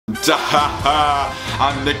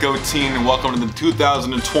I'm Nicotine and welcome to the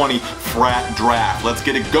 2020 Frat Draft. Let's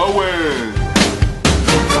get it going!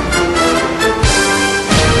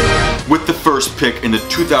 With the first pick in the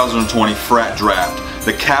 2020 Frat Draft,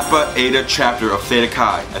 the Kappa Eta chapter of Theta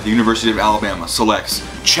Chi at the University of Alabama selects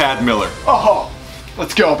Chad Miller. Oh,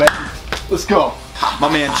 let's go, baby. Let's go.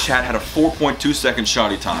 My man Chad had a 4.2 second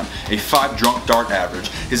shotty time, a 5 drunk dart average.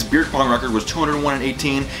 His beer pong record was 201 and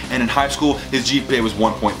 18, and in high school his GPA was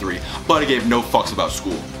 1.3. But he gave no fucks about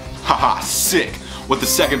school. Haha, sick. With the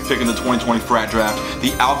second pick in the 2020 Frat Draft,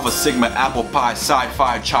 the Alpha Sigma Apple Pie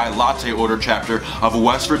Sci-Fi Chai Latte Order chapter of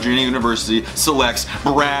West Virginia University selects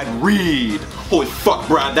Brad Reed. Holy fuck,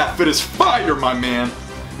 Brad, that fit is fire, my man.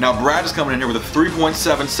 Now Brad is coming in here with a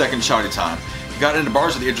 3.7 second shotty time. He got into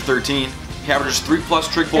bars at the age of 13. He averages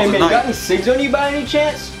 3+ trig pulls a night. Hey man, you got any cigs on you by any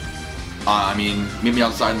chance? I mean, meet me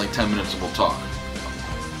outside in like 10 minutes and we'll talk.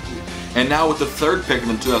 And now with the third pick in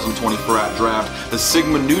the 2020 Frat Draft, the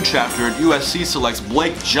Sigma Nu chapter at USC selects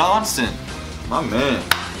Blake Johnson. My man.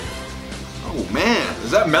 Oh man, is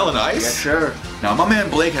that Melon Ice? Yeah, sure. Now my man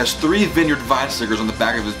Blake has 3 Vineyard Vine stickers on the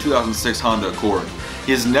back of his 2006 Honda Accord.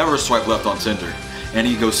 He has never swiped left on Tinder. And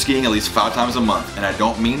he goes skiing at least 5 times a month, and I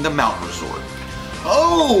don't mean the mountain resort.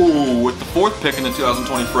 Oh, with the fourth pick in the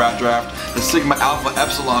 2020 Frat Draft, the Sigma Alpha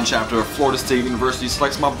Epsilon chapter of Florida State University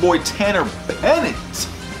selects my boy Tanner Bennett.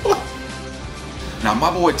 Now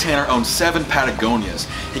my boy Tanner owns 7 Patagonias.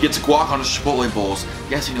 He gets guac on his Chipotle bowls.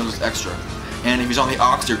 Yes, he knows it's extra. And if he's on the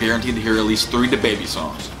aux, you're guaranteed to hear at least 3 DaBaby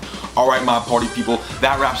songs. Alright my party people,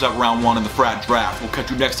 that wraps up round 1 in the Frat Draft. We'll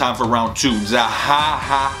catch you next time for round 2.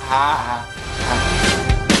 Zahahaha.